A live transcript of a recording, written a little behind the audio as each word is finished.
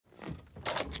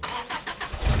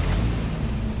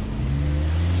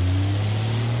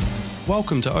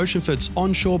Welcome to OceanFit's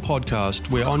Onshore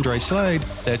podcast, where Andre Slade,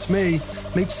 that's me,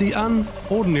 meets the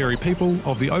unordinary people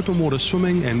of the open water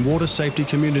swimming and water safety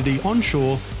community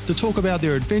onshore to talk about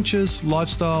their adventures,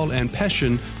 lifestyle, and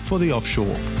passion for the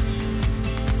offshore.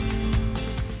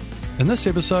 In this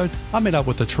episode, I met up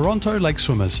with the Toronto Lake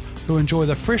Swimmers, who enjoy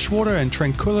the fresh water and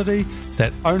tranquility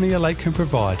that only a lake can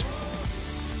provide.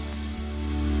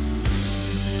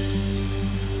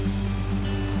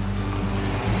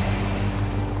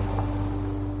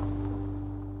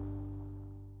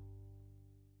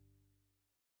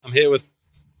 I'm here with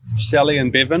Sally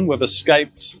and Bevan. We've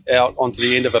escaped out onto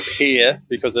the end of a pier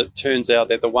because it turns out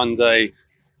that the one day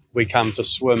we come to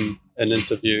swim and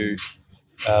interview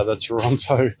the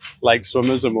Toronto Lake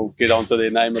Swimmers, and we'll get onto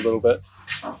their name a little bit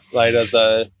later.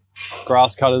 The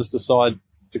grass cutters decide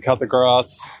to cut the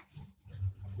grass.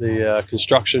 The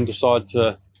construction decide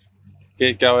to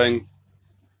get going.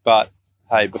 But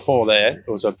hey, before that, it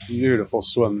was a beautiful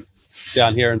swim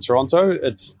down here in Toronto.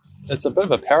 It's a bit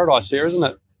of a paradise here, isn't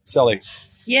it, Sally?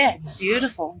 Yeah, it's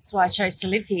beautiful. That's why I chose to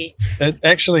live here.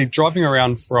 Actually, driving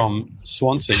around from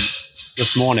Swansea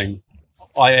this morning,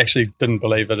 I actually didn't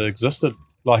believe it existed.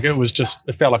 Like,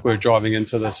 it felt like we were driving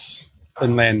into this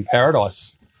inland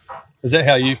paradise. Is that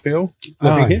how you feel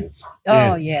living here?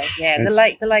 Oh, yeah.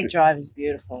 The lake drive is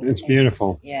beautiful. It's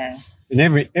beautiful. Yeah.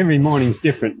 And every morning's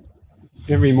different.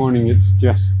 Every morning it's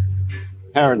just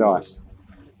paradise.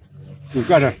 We've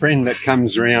got a friend that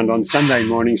comes around on Sunday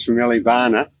mornings from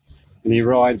Eleebana, and he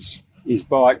rides his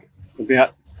bike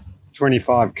about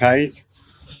 25 k's,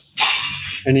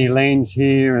 and he lands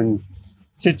here and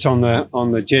sits on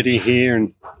the jetty here,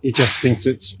 and he just thinks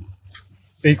it's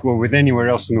equal with anywhere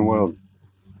else in the world.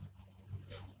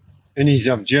 And he's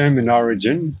of German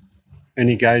origin, and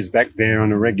he goes back there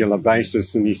on a regular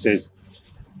basis, and he says,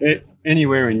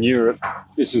 anywhere in Europe,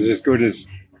 this is as good as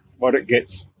what it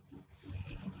gets.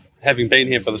 Having been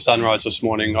here for the sunrise this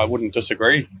morning, I wouldn't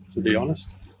disagree, to be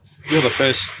honest. You're the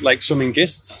first lake swimming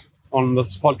guests on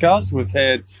this podcast. We've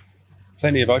had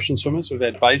plenty of ocean swimmers. We've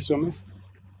had bay swimmers.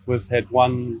 We've had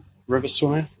one river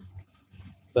swimmer,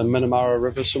 the Minamara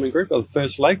River Swimming Group, the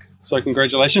first lake. So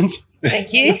congratulations.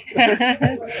 Thank you.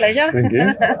 Pleasure. Thank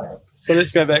you. So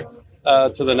let's go back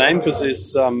to the name, because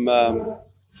there's some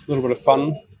little bit of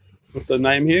fun with the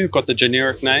name here. You've got the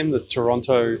generic name, the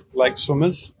Toronto Lake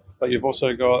Swimmers, but you've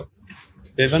also got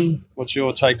Bevan. What's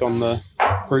your take on the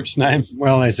group's name?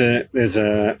 Well, there's a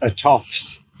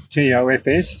TOFS,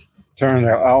 TOFS,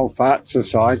 Toronto Old Fart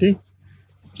Society.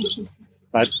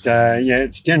 But,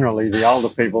 it's generally the older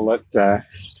people that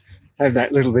have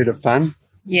that little bit of fun.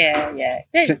 Yeah.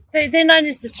 They're known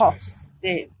as the toffs,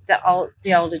 the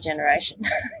older generation.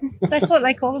 That's what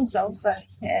they call themselves, so,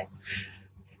 yeah.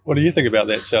 What do you think about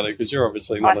that, Sally? Because you're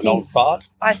obviously not an old fart.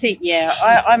 I think,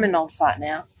 I'm an old fart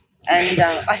now. And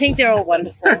I think they're all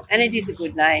wonderful, and it is a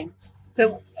good name.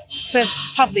 But for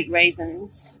public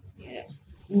reasons, you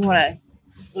want to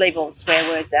leave all the swear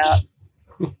words out.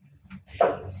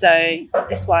 So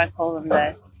that's why I call them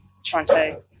the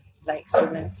Toronto Lake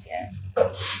Swimmers, yeah.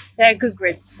 They're a good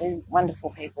group and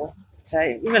wonderful people. So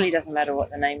it really doesn't matter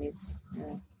what the name is.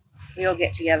 We all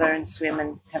get together and swim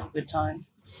and have a good time.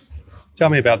 Tell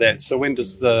me about that. So when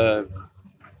does the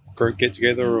group get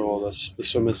together, or the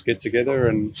swimmers get together?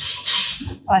 And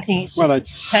I think it's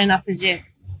just turn up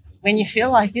when you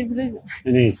feel like it, isn't it?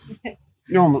 It is.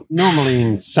 Normally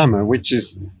in summer, which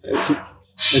is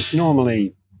it's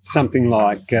normally something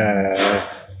like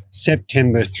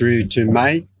September through to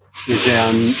May is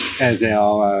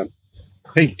our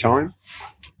peak time,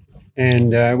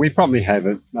 and we probably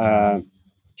have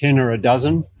 10 or a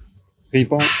dozen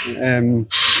people,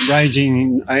 ranging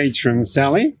in age from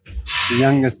Sally, the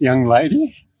youngest young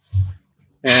lady,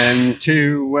 and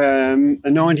to a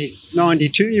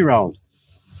 92-year-old.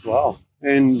 Wow.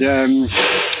 And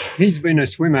he's been a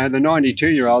swimmer. The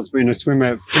 92-year-old's been a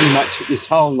swimmer pretty much his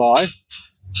whole life.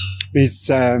 He's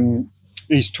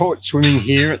taught swimming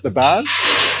here at the bars,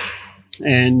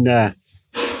 and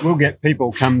we'll get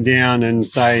people come down and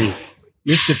say,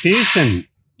 Mr. Pearson,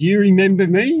 do you remember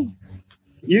me?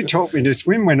 You taught me to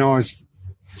swim when I was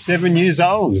 7 years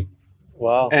old.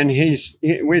 Wow. And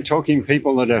we're talking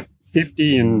people that are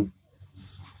 50 and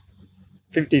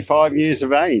 55 years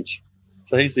of age.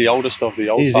 So he's the oldest of the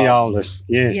old He's farts. the oldest,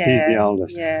 yes, Yeah, he's the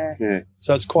oldest. yeah.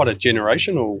 So it's quite a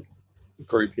generational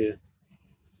group here.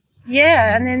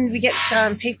 Yeah, and then we get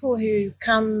people who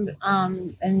come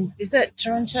and visit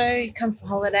Toronto, come for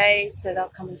holidays, so they'll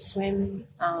come and swim.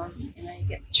 You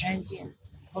get transient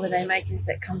holiday makers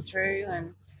that come through,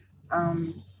 and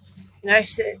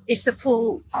if the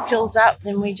pool fills up,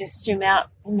 then we just swim over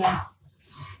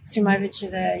to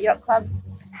the yacht club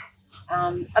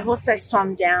I've also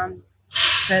swum down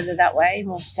further that way,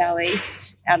 more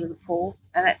southeast, out of the pool,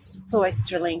 and it's always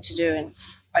thrilling to do an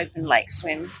open lake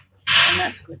swim, and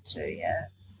that's good too. Yeah.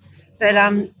 But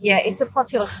it's a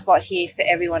popular spot here for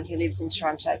everyone who lives in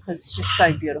Toronto because it's just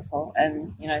so beautiful,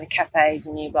 and the cafes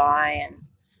are nearby, and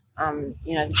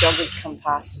the joggers come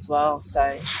past as well.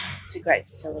 So it's a great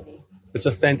facility. It's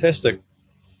a fantastic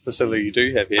facility you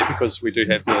do have here because we do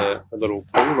have the little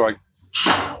pool. Like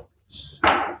it's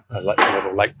a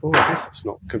little lake pool. I guess it's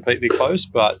not completely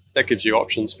closed, but that gives you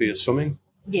options for your swimming.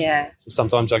 Yeah. So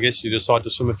sometimes I guess you decide to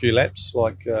swim a few laps,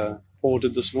 like Paul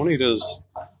did this morning. He does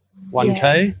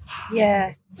 1K.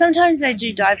 Yeah. Sometimes they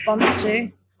do dive bombs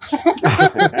too.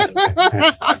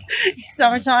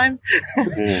 Summertime.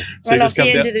 Yeah. So Run off the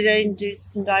end of the day and do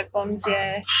some dive bombs.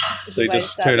 Yeah. So you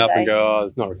just turn up and go,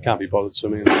 can't be bothered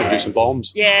swimming. I'm going to do some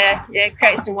bombs. Yeah,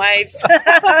 create some waves.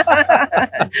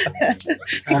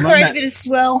 Create a bit of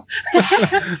swell.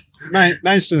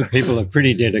 Most of the people are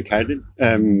pretty dedicated.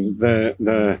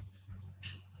 The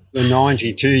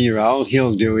 92-year-old,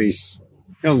 he'll do his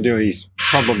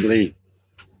probably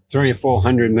 300 or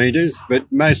 400 metres, but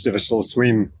most of us will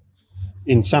swim.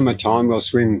 In summertime, we'll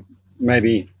swim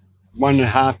maybe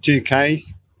 1.5, 2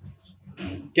 Ks.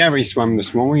 Gary swam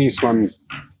this morning. He swam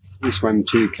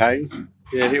 2 Ks.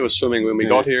 Yeah, he was swimming when we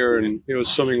got here, and he was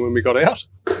swimming when we got out.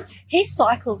 He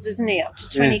cycles, doesn't he, up to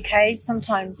 20 Ks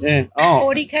sometimes? Yeah.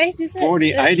 40 Ks, is it?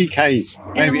 80 Ks,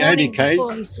 maybe 80 Ks.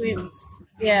 Before he swims.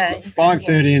 Yeah.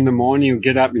 5:30 in the morning, he'll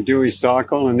get up and do his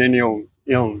cycle, and then he'll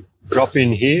drop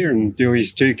in here and do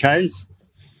his 2 Ks.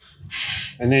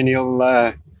 And then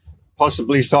he'll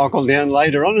possibly cycle down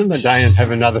later on in the day and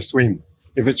have another swim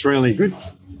if it's really good.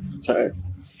 So.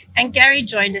 And Gary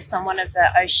joined us on one of the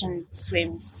ocean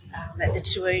swims at the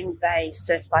Taroon Bay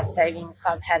Surf Lifesaving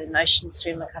Club. Had an ocean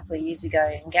swim a couple of years ago,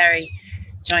 and Gary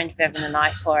joined Bevan and I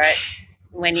for it.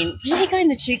 Went in. Did he go in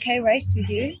the 2K race with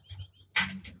you?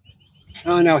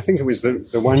 Oh no, I think it was the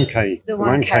 1K. The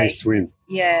 1K swim.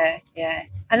 Yeah.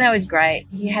 And that was great.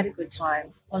 He had a good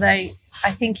time. Although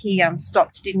I think he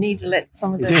stopped, didn't he, to let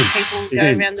some of the people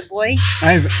go around the buoy?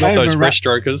 Not those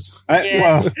breaststrokers.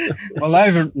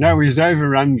 He's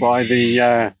overrun by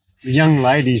the young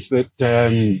ladies that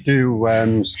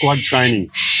do squad training.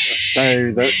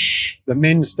 So the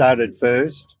men started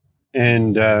first,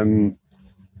 and of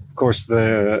course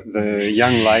the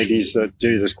young ladies that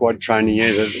do the squad training,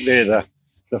 they're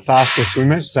the faster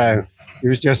swimmers. So he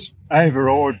was just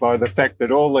overawed by the fact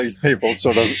that all these people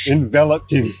sort of enveloped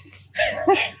him.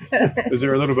 Is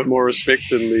there a little bit more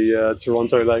respect in the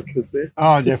Toronto lake, is there?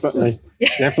 Oh, definitely.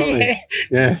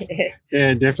 Yeah,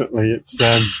 definitely. It's,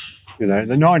 the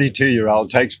 92-year-old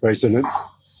takes precedence.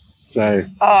 So.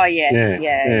 Oh, yes,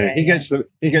 yeah. He gets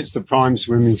the prime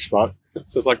swimming spot.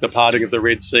 So it's like the parting of the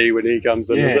Red Sea when he comes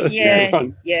in, is it?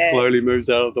 Yes, slowly moves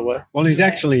out of the way. Well, he's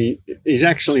actually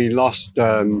lost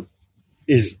the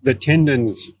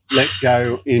tendons let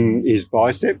go in his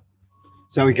bicep,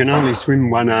 so he can only swim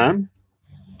one arm.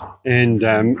 And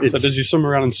so does he swim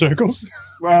around in circles?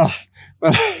 Well,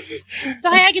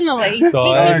 diagonally. He's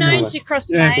been known to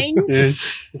cross lanes.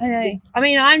 Yes. I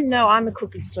mean, I know I'm a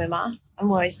crooked swimmer.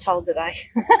 I'm always told that I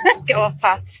go off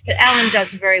path. But Alan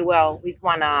does very well with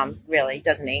one arm, really,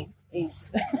 doesn't he? He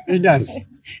does.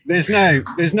 There's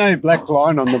no black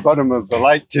line on the bottom of the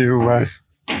lake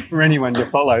for anyone to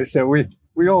follow. So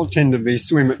we all tend to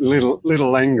swim at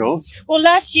little angles. Well,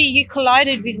 last year you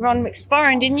collided with Ron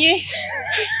McSporran, didn't you?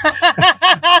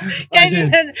 Gave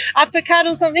him an uppercut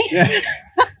or something. Yeah.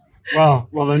 Well,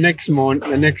 the next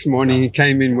morning he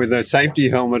came in with a safety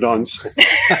helmet on, so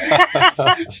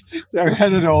we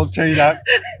had it all teed up.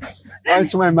 I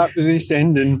swam up to this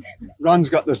end, and Ron's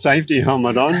got the safety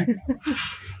helmet on,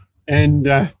 and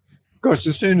of course,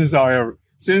 as soon as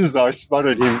I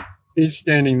spotted him, he's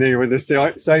standing there with a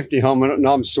safety helmet, and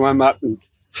I'm swam up, and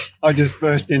I just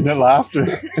burst into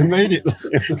laughter immediately.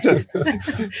 It was just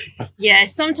yeah.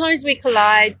 Sometimes we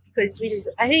collide because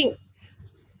I think.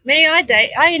 Me, I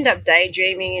end up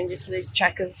daydreaming and just lose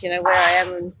track of, where I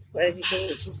am and everything,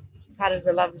 which is part of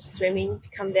the love of swimming,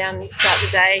 to come down and start the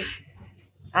day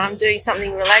doing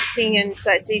something relaxing, and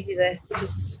so it's easy to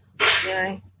just,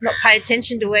 not pay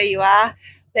attention to where you are.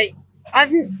 But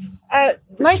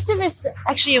most of us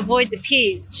actually avoid the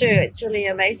piers too. It's really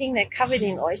amazing. They're covered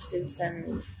in oysters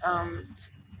and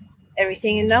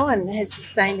everything, and no one has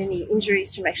sustained any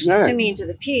injuries from actually swimming into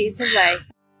the piers, have they?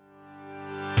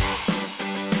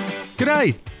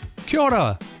 G'day, kia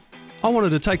ora. I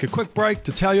wanted to take a quick break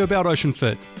to tell you about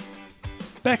OceanFit.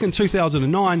 Back in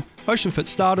 2009, OceanFit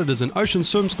started as an ocean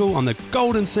swim school on the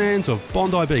golden sands of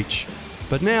Bondi Beach.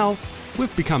 But now,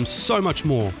 we've become so much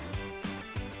more.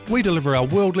 We deliver our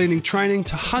world-leading training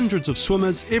to hundreds of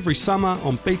swimmers every summer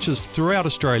on beaches throughout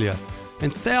Australia,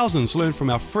 and thousands learn from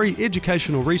our free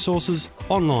educational resources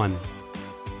online.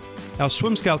 Our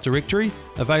Swim Scout directory,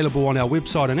 available on our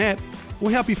website and app, will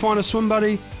help you find a swim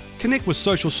buddy, connect with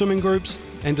social swimming groups,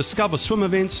 and discover swim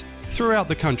events throughout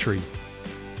the country.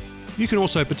 You can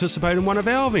also participate in one of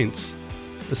our events.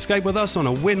 Escape with us on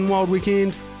a wet and wild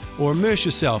weekend, or immerse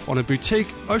yourself on a boutique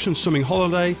ocean swimming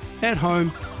holiday at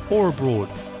home or abroad.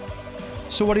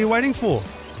 So what are you waiting for?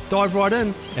 Dive right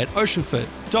in at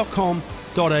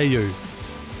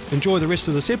oceanfit.com.au. Enjoy the rest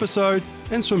of this episode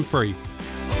and swim free.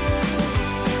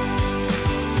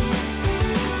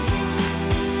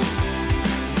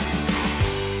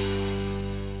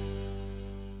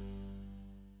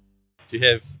 Do you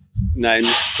have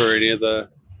names for any of the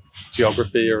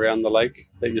geography around the lake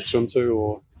that you swim to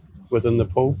or within the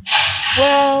pool?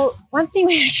 Well, one thing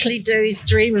we actually do is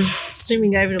dream of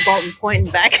swimming over to Bolton Point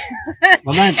and back.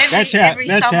 Well, that's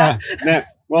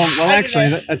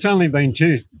it's only been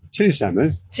two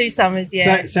summers. 2 summers,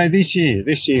 yeah. So this year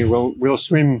we'll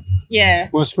swim. Yeah.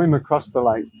 We'll swim across the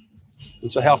lake. And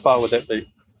so how far would that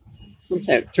be? What's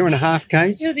that, 2.5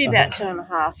 k's? It'll be about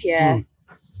 2.5, yeah.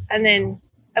 And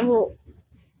we'll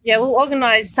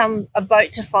organise a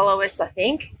boat to follow us, I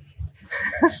think.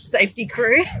 Safety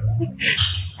crew.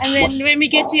 And then when we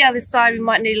get to the other side, we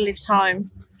might need to lift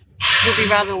home. It'll be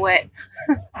rather wet.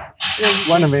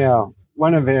 One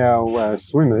of our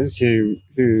swimmers who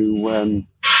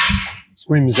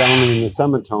swims only in the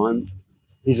summertime,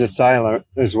 he's a sailor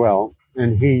as well,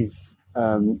 and he's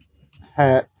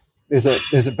there's a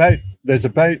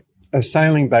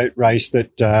sailing boat race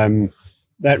that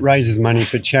raises money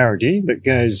for charity that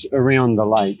goes around the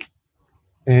lake.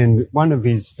 And one of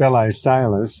his fellow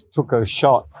sailors took a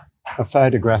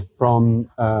photograph from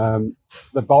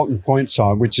the Bolton Point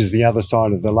side, which is the other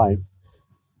side of the lake.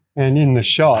 And in the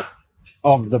shot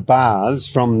of the bars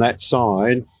from that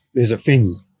side, there's a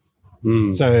fin.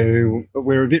 So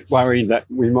we're a bit worried that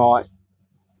we might...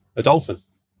 A dolphin?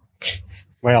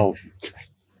 Well,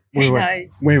 Who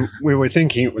knows? we were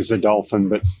thinking it was a dolphin,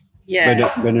 but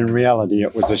in reality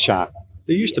it was a shark.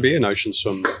 There used to be an ocean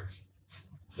swim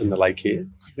in the lake here.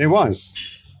 There was.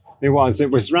 It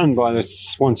was run by the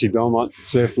Swansea Belmont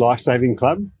Surf Lifesaving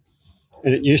Club,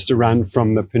 and it used to run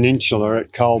from the peninsula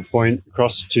at Cole Point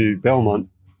across to Belmont,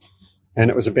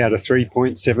 and it was about a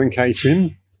 3.7k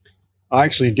swim. I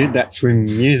actually did that swim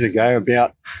years ago,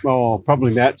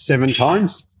 probably about 7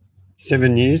 years.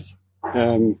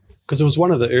 Because it was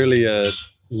one of the earlier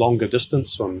longer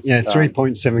distance swims. Yeah,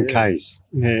 3.7 k's.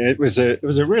 Yeah,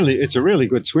 it's a really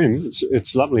good swim.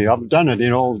 It's lovely. I've done it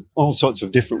in all sorts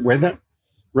of different weather,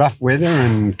 rough weather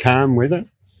and calm weather.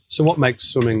 So what makes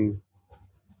swimming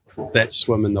that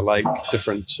swim in the lake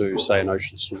different to, say, an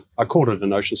ocean swim? I called it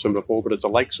an ocean swim before, but it's a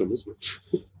lake swim, isn't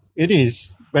it? It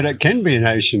is, but it can be an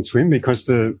ocean swim because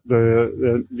if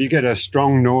you get a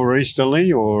strong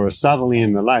nor'easterly or a southerly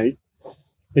in the lake,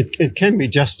 it can be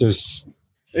just as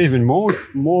even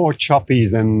more choppy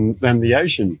than the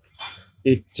ocean.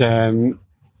 It's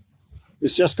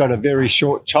just got a very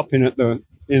short chop in it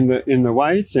in the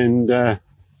waves, and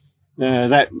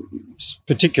that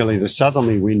particularly the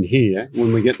southerly wind here,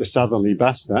 when we get the southerly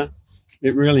buster,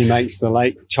 it really makes the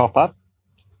lake chop up.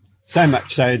 So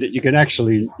much so that you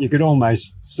could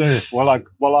almost surf. Well,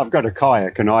 I've got a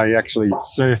kayak, and I actually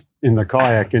surf in the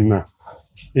kayak in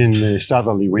the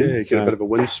southerly wind. Yeah, you get a bit of a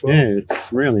wind swell. Yeah,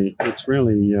 it's really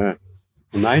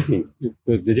amazing,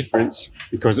 the difference,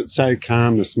 because it's so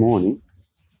calm this morning,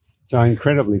 so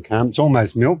incredibly calm. It's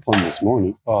almost mill pond this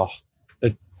morning. Oh,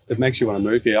 it makes you want to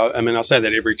move here. I mean, I say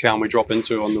that every town we drop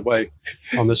into on the way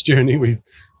on this journey. We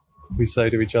say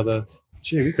to each other,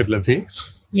 gee, we could live here.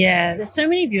 Yeah, there's so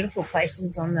many beautiful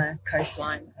places on the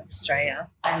coastline of Australia,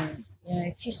 and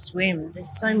if you swim,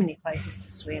 there's so many places to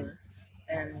swim,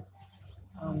 and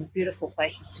beautiful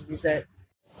places to visit.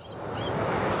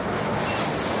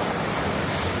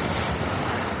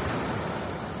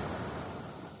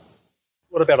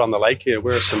 What about on the lake here?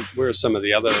 Where are some of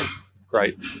the other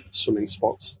great swimming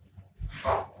spots?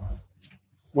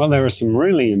 Well, there are some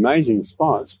really amazing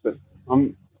spots, but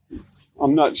I'm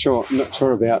not sure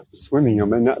about the swimming. I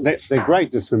mean, they're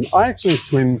great to swim. I actually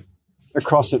swim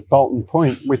across at Bolton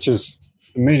Point, which is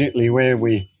immediately where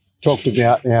we talked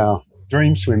about our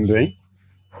dream swim being.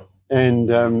 And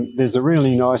there's a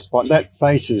really nice spot that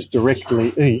faces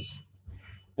directly east,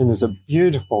 and there's a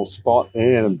beautiful spot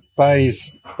there. The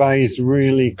bay's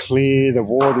really clear, the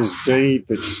water's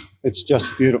deep. It's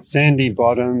just beautiful, sandy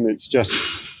bottom. It's just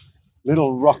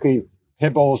little rocky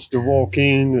pebbles to walk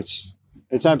in. It's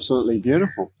absolutely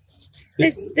beautiful.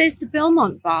 There's the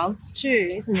Belmont baths too,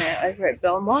 isn't there? Over at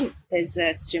Belmont, there's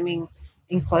a swimming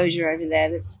enclosure over there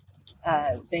that's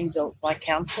being built by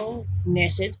council. It's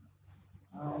netted,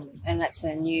 and that's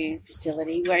a new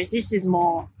facility. Whereas this is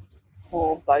more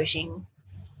for boating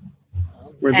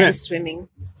and swimming,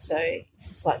 so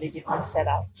it's a slightly different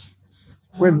setup.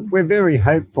 We're very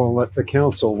hopeful that the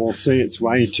council will see its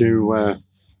way to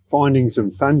finding some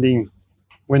funding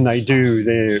when they do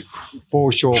their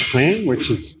foreshore plan, which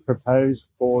is proposed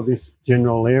for this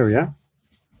general area.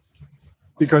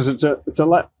 Because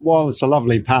while it's a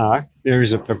lovely park, there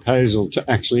is a proposal to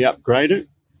actually upgrade it.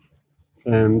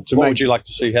 What would you like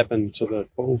to see happen to the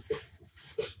pool?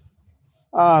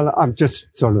 I'm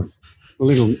just sort of a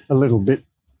little bit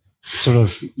sort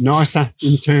of nicer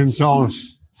in terms of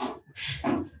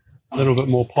a little bit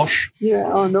more posh.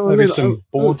 Yeah, maybe some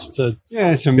boards to be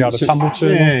able to tumble to.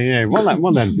 Yeah. Well,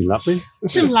 that'd be lovely.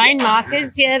 Some lane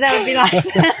markers, yeah, that would be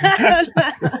nice.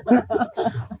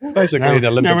 Basically, an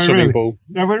Olympic swimming pool.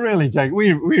 No,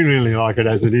 we really like it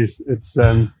as it is. It's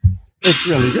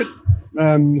really good.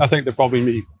 I think the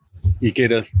problem you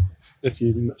get if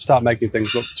you start making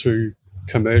things look too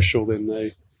commercial, then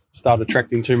they start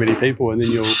attracting too many people, and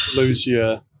then you'll lose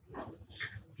your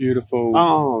beautiful.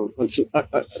 Oh, that's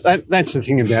the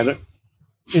thing about it.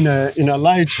 In a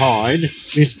low tide,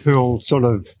 this pool sort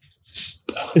of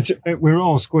we're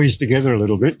all squeezed together a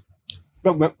little bit.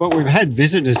 But we've had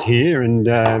visitors here and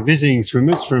visiting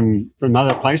swimmers from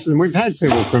other places, and we've had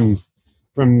people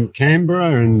from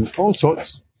Canberra and all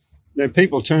sorts.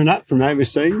 People turn up from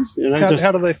overseas.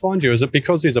 How do they find you? Is it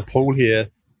because there's a pool here?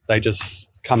 They just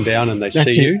come down and they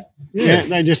see you. Yeah,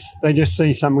 they just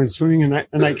see someone swimming and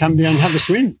they come down and have a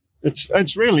swim.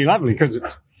 It's really lovely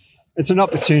because it's an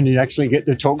opportunity to actually get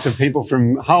to talk to people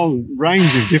from a whole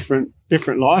range of different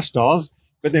lifestyles,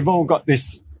 but they've all got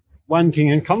this one thing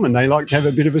in common. They like to have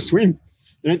a bit of a swim,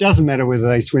 and it doesn't matter whether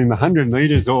they swim 100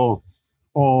 metres or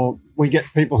we get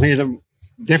people here that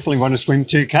definitely want to swim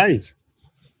 2Ks.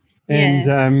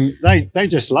 And they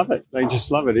just love it. They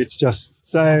just love it. It's just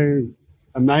so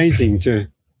amazing to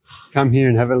come here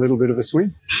and have a little bit of a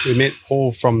swim. We met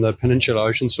Paul from the Peninsula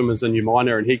Ocean Swimmers in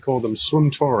Umina, and he called them swim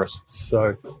tourists.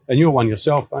 So, and you're one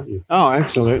yourself, aren't you? Oh,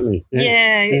 absolutely.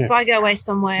 Yeah, if I go away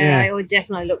somewhere, I would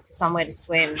definitely look for somewhere to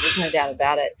swim. There's no doubt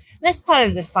about it. And that's part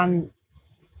of the fun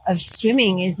of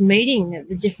swimming, is meeting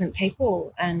the different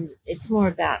people, and it's more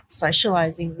about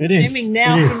socialising than swimming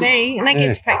now for me. And I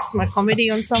get to practice my comedy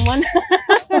on someone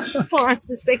for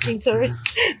unsuspecting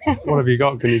tourists. What have you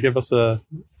got? Can you give us a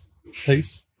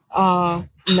piece? Oh,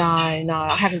 no,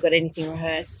 I haven't got anything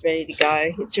rehearsed, ready to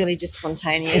go. It's really just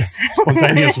spontaneous.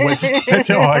 Spontaneous wit. That's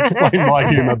how I explain my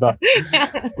humour. But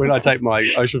when I take my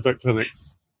Oceanfit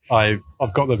clinics, I've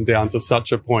got them down to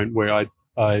such a point where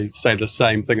I say the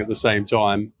same thing at the same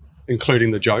time,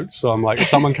 including the jokes. So I'm like, if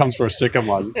someone comes for a second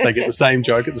one, they get the same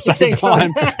joke at the same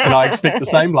time, and I expect the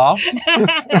same laugh.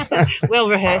 Well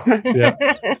rehearsed. Yeah,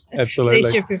 absolutely. At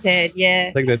least you're prepared, yeah.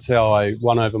 I think that's how I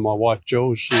won over my wife,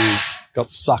 Jules. She got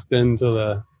sucked into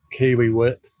the Kiwi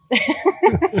wit.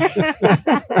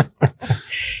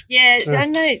 Yeah, I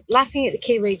know, laughing at the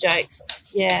Kiwi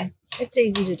jokes. Yeah, it's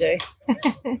easy to do.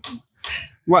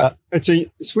 Well,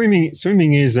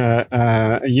 swimming is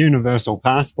a universal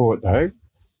passport, though.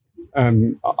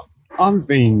 I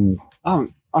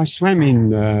swam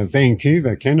in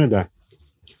Vancouver, Canada,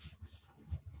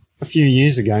 a few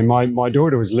years ago. My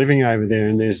daughter was living over there,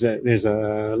 and there's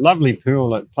a lovely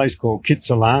pool at a place called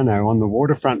Kitsilano on the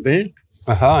waterfront there.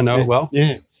 I know it well.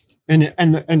 Yeah, and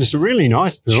it's a really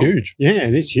nice pool. It's huge. Yeah,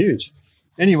 it is huge.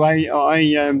 Anyway,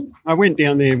 I went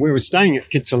down there. We were staying at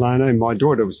Kitsilano. My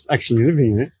daughter was actually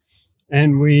living there,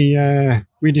 and we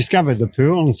discovered the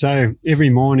pool. And so every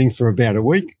morning for about a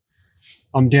week,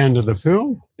 I'm down to the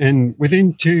pool, and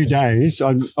within 2 days,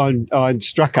 I'd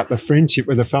struck up a friendship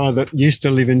with a fellow that used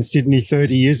to live in Sydney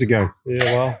 30 years ago. Yeah,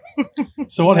 well.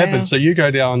 So what happened? So you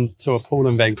go down to a pool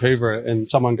in Vancouver, and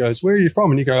someone goes, "Where are you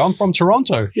from?" And you go, "I'm from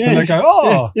Toronto." Yeah. And they go,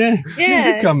 "Oh, yeah.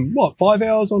 You've come, 5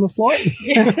 hours on a flight?"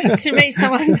 Yeah, to meet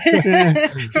someone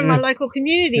from my local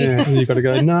community. Yeah. And you've got to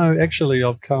go, "No, actually,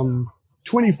 I've come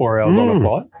 24 hours on a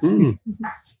flight."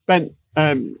 But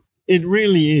it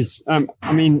really is.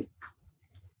 I mean,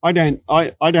 I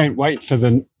don't wait for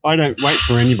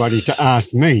anybody to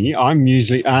ask me. I'm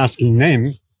usually asking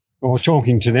them or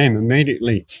talking to them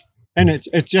immediately. And it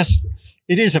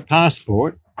is a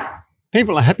passport.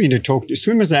 People are happy to talk to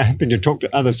swimmers. Are happy to talk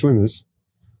to other swimmers.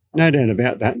 No doubt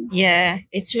about that. Yeah,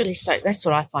 it's really that's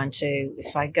what I find too.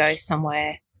 If I go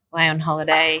somewhere away on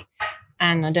holiday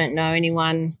and I don't know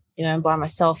anyone, by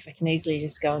myself, I can easily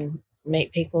just go and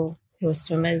meet people who are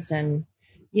swimmers and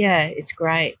Yeah, it's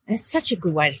great. It's such a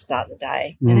good way to start the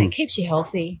day, and it keeps you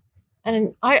healthy.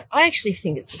 And I actually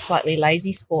think it's a slightly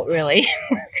lazy sport, really,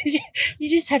 because you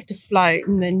just have to float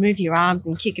and then move your arms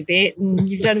and kick a bit, and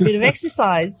you've done a bit of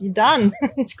exercise. You're done.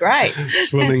 It's great.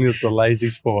 Swimming is the lazy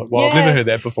sport. Well, I've never heard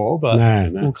that before, but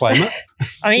No. we'll claim it.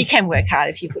 I mean, you can work hard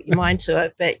if you put your mind to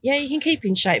it, but yeah, you can keep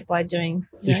in shape by doing,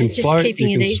 You can just float, keeping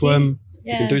you it can easy. swim,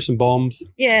 Yeah. you can do some bombs.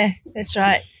 Yeah, that's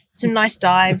right. Some nice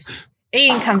dives.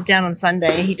 Ian comes down on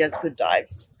Sunday. He does good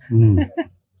dives. Mm.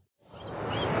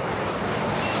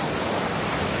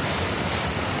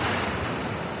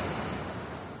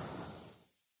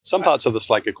 Some parts of this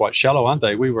lake are quite shallow, aren't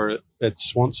they? We were at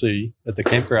Swansea at the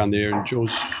campground there, and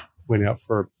Jules went out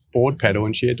for a board paddle,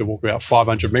 and she had to walk about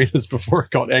 500 metres before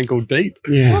it got ankle deep.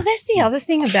 Yeah. Well, that's the other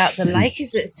thing about the lake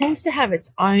is it seems to have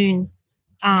its own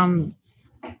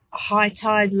high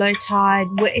tide, low tide.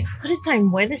 It's got its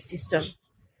own weather system.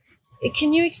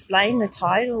 Can you explain the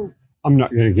tidal? I'm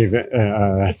not going to give it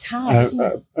It's hard, isn't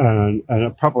it? a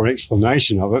proper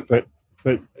explanation of it,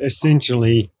 but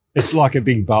essentially it's like a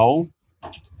big bowl,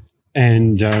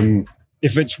 and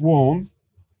if it's warm,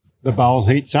 the bowl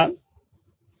heats up.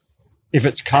 If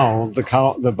it's cold,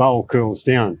 the bowl cools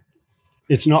down.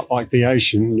 It's not like the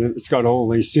ocean. It's got all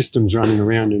these systems running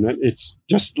around in it. It's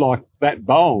just like that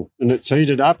bowl, and it's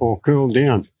heated up or cooled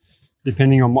down,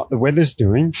 depending on what the weather's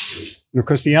doing. And of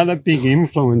course, the other big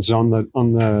influence on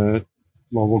the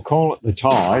well, we'll call it the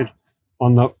tide,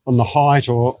 on the height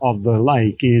of the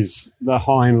lake is the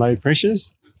high and low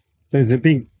pressures. So it's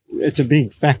a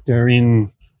big factor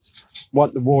in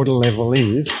what the water level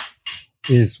is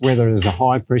whether there's a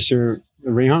high pressure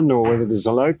around or whether there's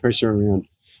a low pressure around.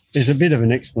 There's a bit of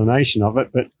an explanation of it,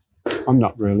 but I'm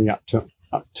not really up to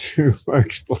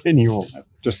explaining all that.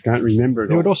 Just can't remember it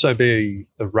There all. would also be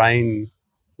the rain.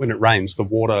 When it rains, the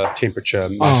water temperature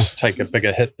must take a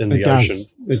bigger hit than the ocean.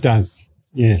 It does.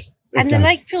 Yes. And it the does.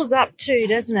 lake fills up too,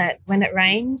 doesn't it, when it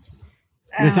rains?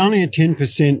 There's only a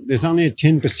 10%. There's only a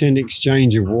 10%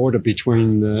 exchange of water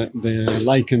between the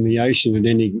lake and the ocean at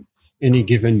any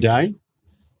given day.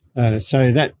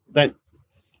 So that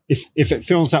if it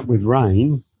fills up with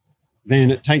rain, then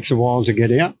it takes a while to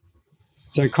get out.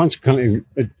 So consequently,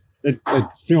 it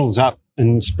fills up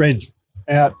and spreads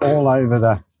out all over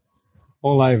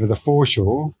the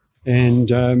foreshore, and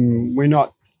we're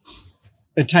not.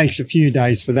 It takes a few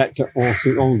days for that to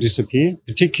all disappear,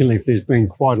 particularly if there's been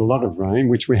quite a lot of rain,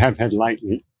 which we have had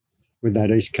lately with that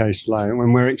east coast low,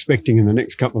 and we're expecting in the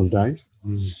next couple of days.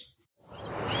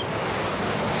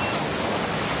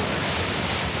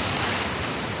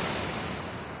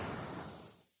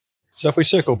 So if we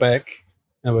circle back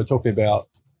and we're talking about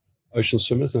ocean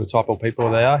swimmers and the type of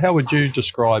people they are, how would you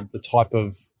describe the type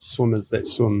of swimmers that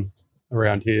swim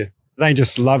around here? They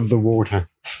just love the water.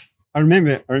 I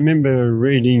remember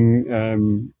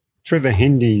reading Trevor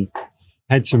Hendy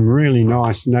had some really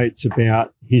nice notes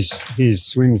about his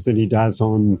swims that he does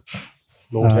on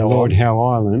Lord Howe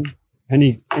Island, and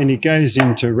he goes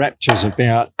into raptures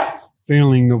about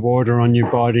feeling the water on your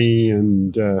body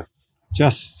and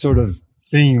just sort of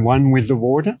being one with the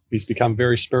water. He's become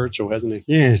very spiritual, hasn't he?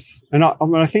 Yes, and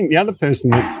I think the other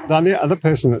person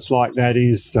that's like that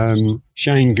is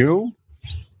Shane Gould,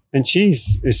 and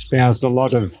she's espoused a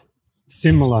lot of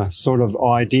similar sort of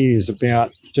ideas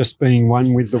about just being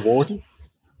one with the water.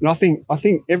 And I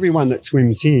think everyone that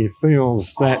swims here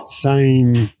feels that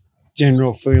same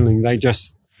general feeling. They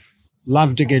just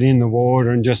love to get in the water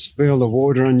and just feel the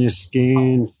water on your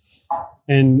skin.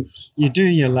 And you do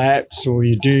your laps or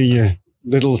you do your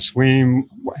little swim,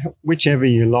 whichever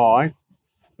you like.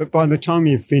 But by the time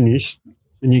you've finished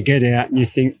and you get out and you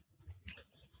think,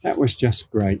 that was just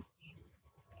great.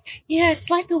 Yeah, it's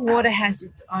like the water has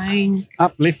its own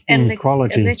Uplifting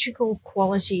quality. electrical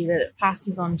quality that it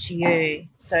passes on to you.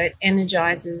 So it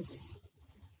energizes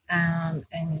and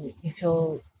you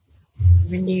feel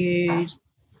renewed.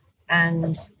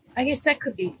 And I guess that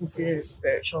could be considered a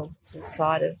spiritual sort of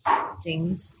side of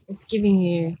things. It's giving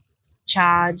you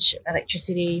charge,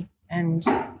 electricity, and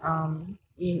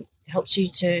it helps you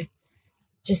to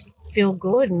just feel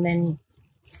good and then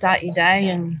start your day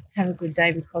and have a good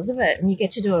day because of it. And you get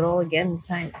to do it all again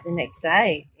the next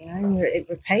day. You know, and it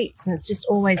repeats, and it's just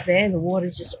always there. The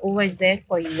water's just always there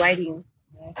for you, waiting.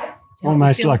 You know, to help you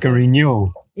Almost feel like a good.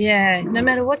 renewal. Yeah, no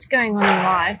matter what's going on in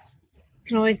life, you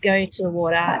can always go to the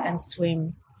water and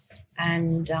swim,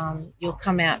 and you'll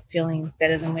come out feeling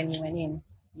better than when you went in.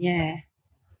 Yeah.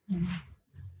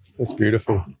 That's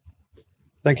beautiful.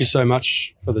 Thank you so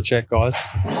much for the chat, guys.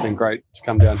 It's been great to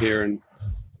come down here and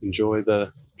enjoy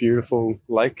the beautiful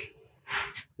lake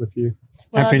with you.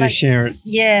 Well, Happy I'd to like- share it.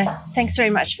 Yeah, thanks very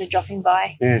much for dropping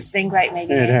by. Yes. It's been great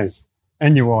meeting Yeah, it you. has.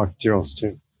 And your wife, Jules,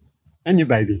 too. And your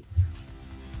baby.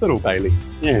 Little Bailey.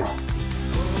 Yes.